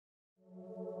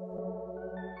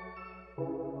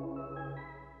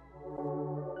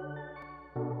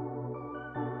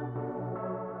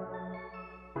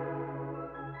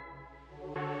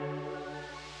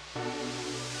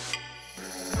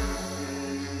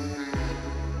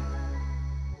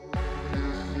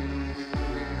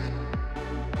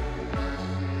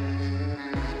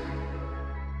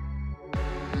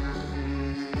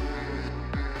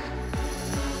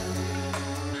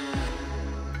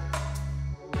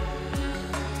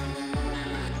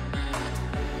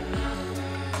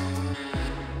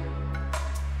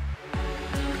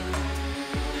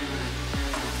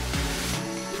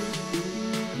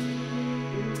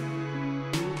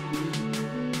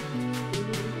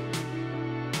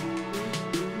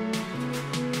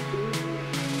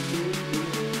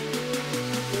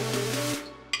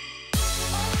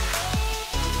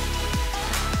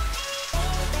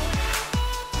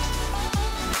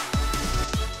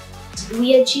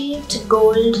we achieved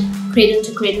gold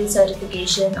cradle-to-cradle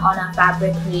certification on our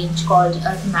fabric range called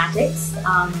Earthmatics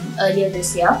earlier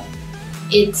this year.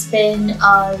 It's been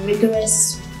a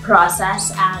rigorous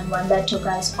process and one that took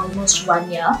us almost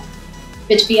 1 year.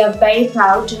 But we are very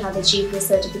proud to have achieved this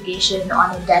certification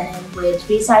on a denim with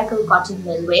recycled cotton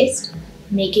mill waste,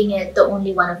 making it the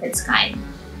only one of its kind.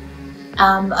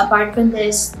 Apart from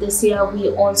this year we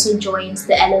also joined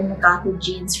the Ellen MacArthur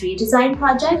Jeans Redesign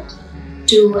Project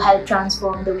to help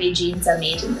transform the way jeans are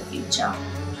made in the future.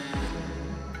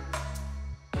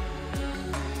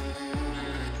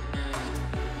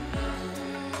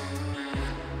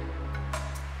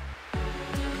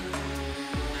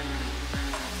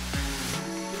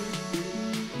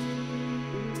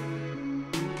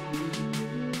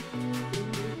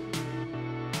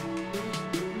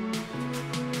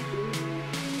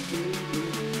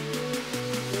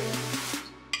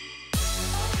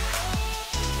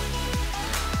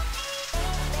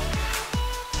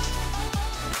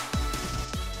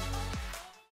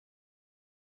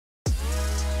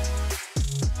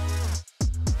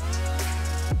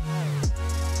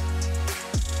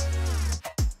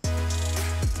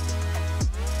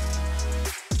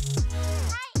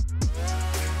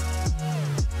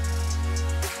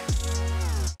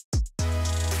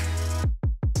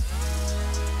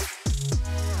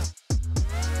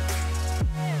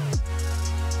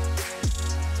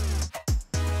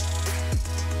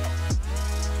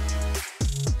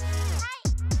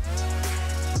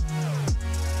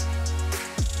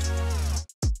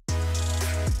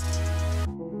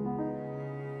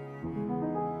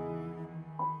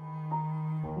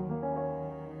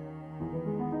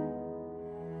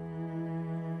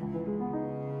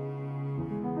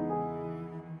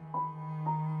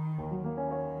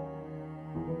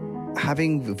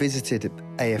 Having visited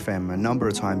AFM a number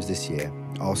of times this year,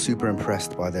 I was super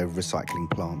impressed by their recycling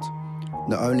plant.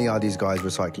 Not only are these guys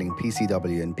recycling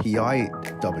PCW and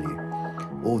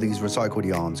PIW, all these recycled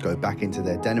yarns go back into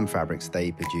their denim fabrics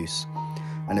they produce,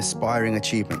 an aspiring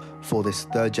achievement for this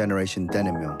third generation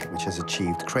denim mill, which has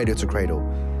achieved cradle to cradle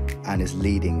and is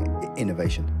leading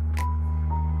innovation.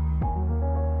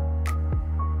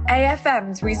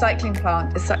 AFM's recycling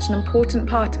plant is such an important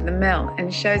part of the mill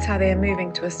and shows how they are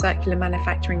moving to a circular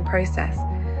manufacturing process.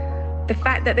 The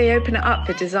fact that they open it up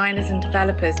for designers and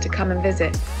developers to come and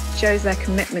visit shows their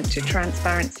commitment to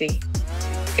transparency.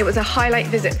 It was a highlight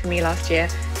visit for me last year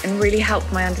and really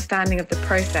helped my understanding of the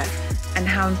process and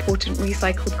how important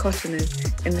recycled cotton is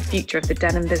in the future of the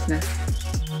denim business.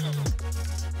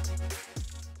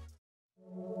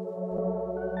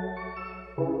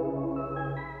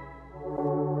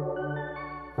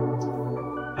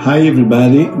 Hi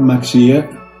everybody, Max here.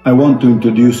 I want to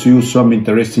introduce you some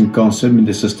interesting concepts in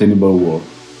the sustainable world.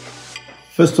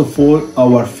 First of all,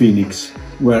 our Phoenix,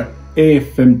 where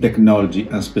AFM technology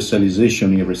and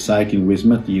specialization in recycling waste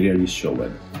material is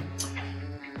shown.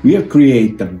 We have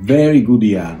created a very good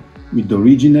yarn with the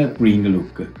original ring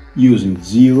look, using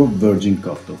zero virgin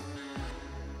cotton.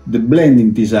 The blend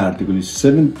in this article is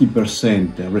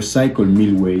 70% recycled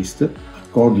mill waste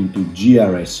according to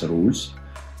GRS rules,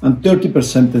 and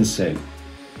 30% tencel,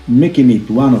 making it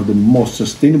one of the most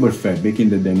sustainable fabric in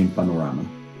the denim panorama.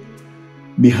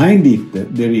 Behind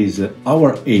it, there is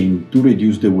our aim to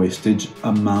reduce the wastage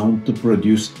amount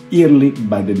produced yearly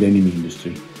by the denim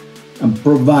industry and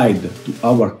provide to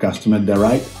our customer the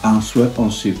right answer on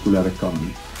circular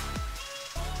economy.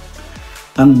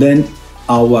 And then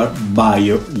our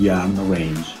bio yarn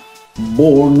range,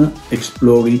 born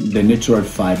exploring the natural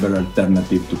fiber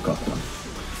alternative to cotton.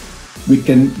 We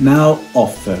can now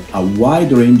offer a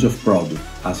wide range of products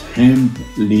as hemp,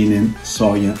 linen,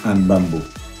 soya and bamboo.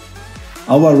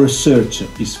 Our research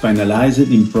is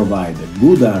finalized in providing a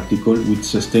good article with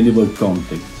sustainable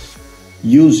contents,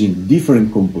 using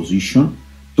different composition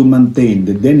to maintain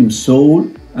the denim soul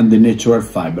and the natural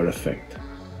fiber effect.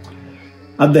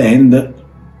 At the end,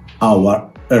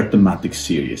 our Earthmatics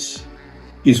series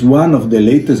is one of the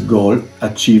latest goals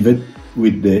achieved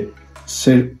with the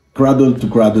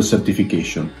Cradle-to-Cradle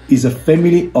certification. Is a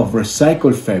family of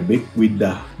recycled fabric with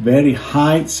a very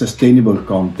high sustainable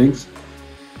contents.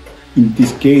 In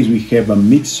this case, we have a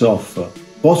mix of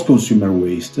post-consumer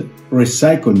waste,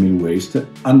 recycled mill waste,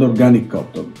 and organic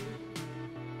cotton.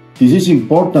 This is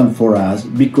important for us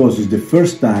because it's the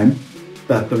first time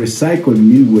that recycled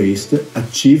mill waste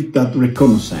achieved that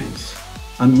reconnaissance,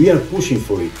 and we are pushing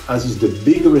for it as is the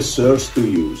big research to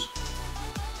use.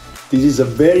 This is a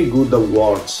very good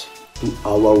award to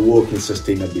our work in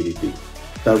sustainability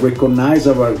that recognize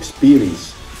our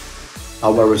experience,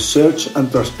 our research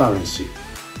and transparency.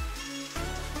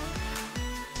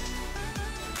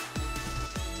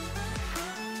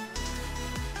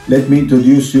 Let me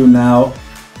introduce you now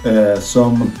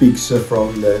some picks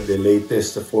from the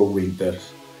latest fall winter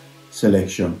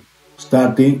selection.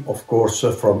 Starting, of course,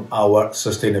 from our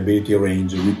sustainability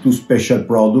range with two special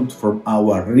products from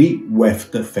our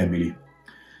Re-Weft family.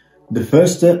 The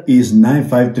first is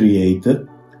 9538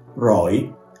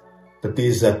 ROY, that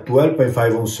is a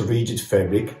 12.5 ounce rigid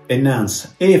fabric,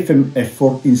 enhance AFM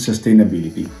effort in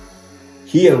sustainability.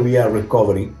 Here we are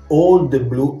recovering all the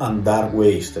blue and dark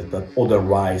waste that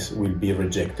otherwise will be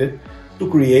rejected to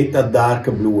create a dark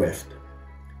blue weft.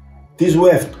 This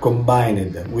weft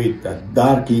combined with a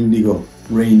dark indigo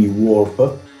rainy warp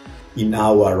in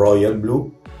our royal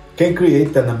blue can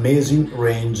create an amazing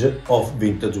range of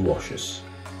vintage washes.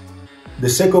 The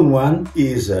second one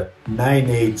is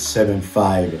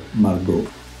 9875 Margot.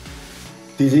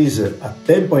 This is a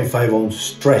 10.5 ounce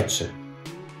stretch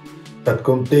that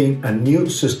contains a new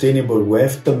sustainable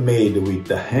weft made with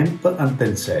hemp and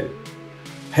tencel.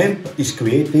 Hemp is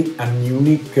creating a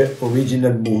unique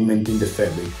original movement in the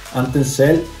fabric, and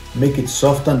tencel make it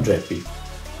soft and drapey.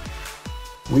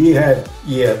 We have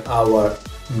here our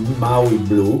Maui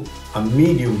blue, a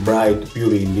medium bright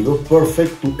pure indigo,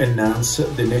 perfect to enhance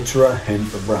the natural hemp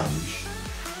brownish.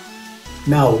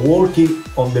 Now, working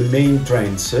on the main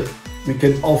trends, we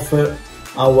can offer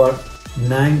our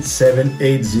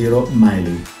 9780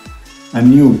 Miley, a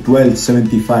new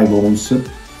 1275 ounce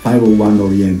 501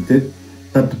 oriented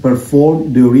that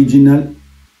perform the original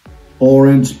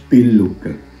orange peel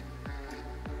look.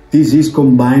 This is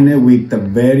combined with a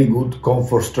very good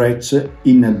comfort stretch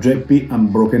in a drapey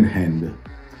and broken hand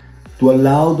to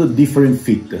allow the different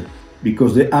fit,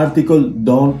 because the article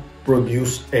don't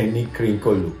produce any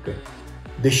crinkle look.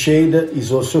 The shade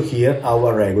is also here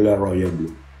our regular royal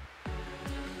blue.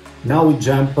 Now we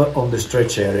jump on the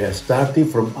stretch area, starting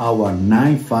from our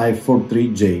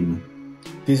 9543 Jane.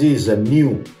 This is a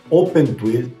new open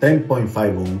twill 10.5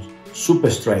 ounce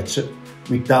super stretch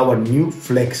with our new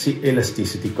flexi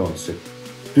elasticity concept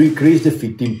to increase the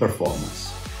fitting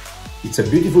performance. It's a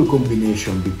beautiful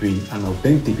combination between an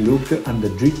authentic look and a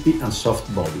drippy and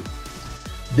soft body.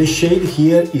 The shade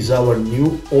here is our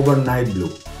new overnight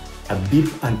blue, a deep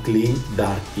and clean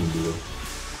dark indigo.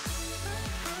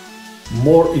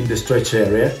 More in the stretch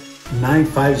area,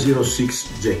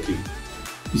 9506 Jackie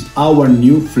is our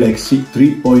new Flexi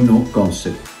 3.0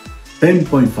 concept,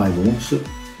 10.5 ounce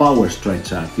power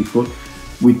stretch article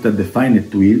with a defined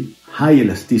twill, high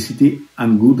elasticity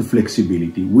and good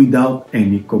flexibility without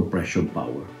any compression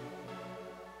power.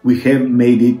 We have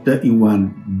made it in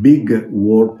one big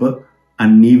warp,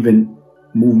 uneven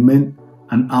movement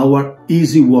and our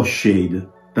easy wash shade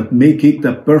that make it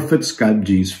a perfect scalp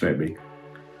jeans fabric.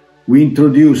 We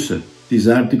introduce this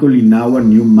article in our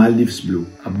new Maldives blue,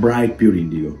 a bright pure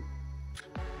indigo.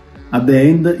 At the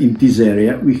end, in this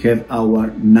area, we have our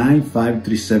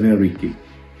 9537 Ricky.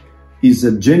 It's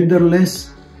a genderless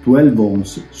 12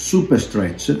 ounce super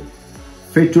stretch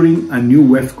featuring a new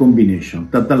weft combination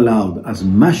that allowed a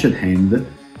smashed hand,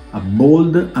 a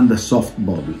bold and a soft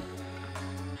body.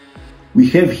 We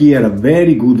have here a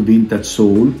very good vintage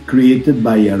sole created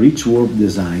by a rich warp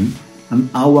design and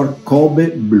our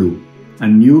Kobe blue, a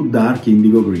new dark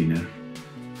indigo greener.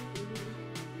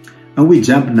 And we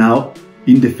jump now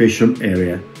in the fashion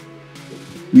area.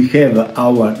 We have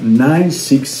our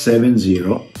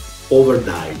 9670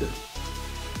 Overdyed.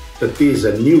 That is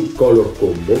a new color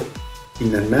combo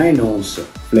in a 9 ounce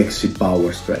flexi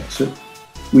power stretch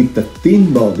with a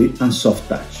thin body and soft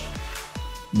touch.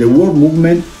 The warp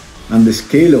movement and the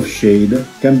scale of shade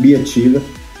can be achieved,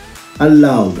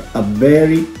 allowed a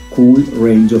very cool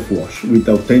range of wash with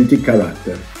authentic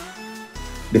character.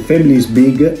 The family is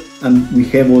big and we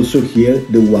have also here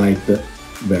the white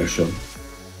version.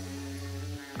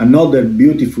 Another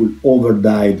beautiful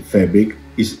overdyed fabric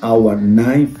is our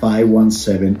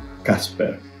 9517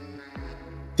 Casper.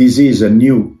 This is a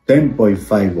new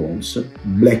 10.5 ounce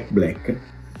black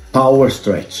power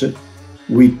stretch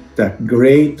with a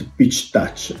great peach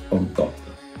touch on top.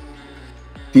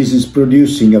 This is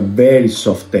producing a very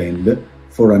soft end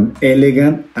for an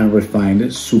elegant and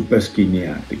refined super skinny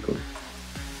article.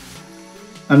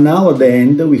 And now at the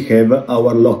end we have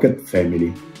our Locket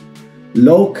family.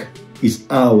 Lock is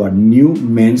our new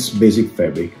men's basic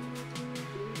fabric.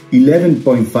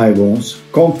 11.5 ounce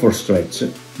comfort stretch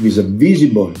with a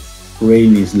visible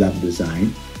rainy slab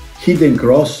design, hidden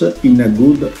cross in a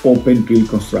good open twill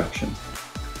construction.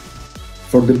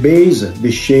 For the base,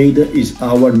 the shade is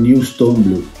our new stone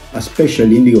blue, a special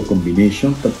indigo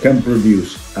combination that can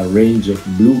produce a range of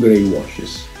blue-gray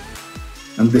washes.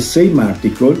 And the same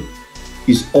article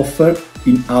is offered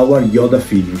in our Yoda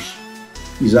finish,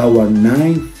 is our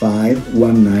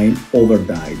 9519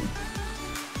 overdyed.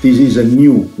 This is a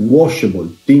new washable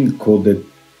tint-coated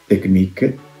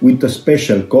technique with a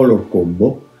special color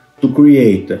combo to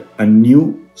create a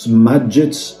new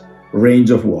smudged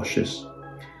range of washes.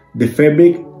 The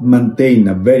fabric maintains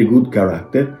a very good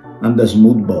character and a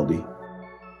smooth body.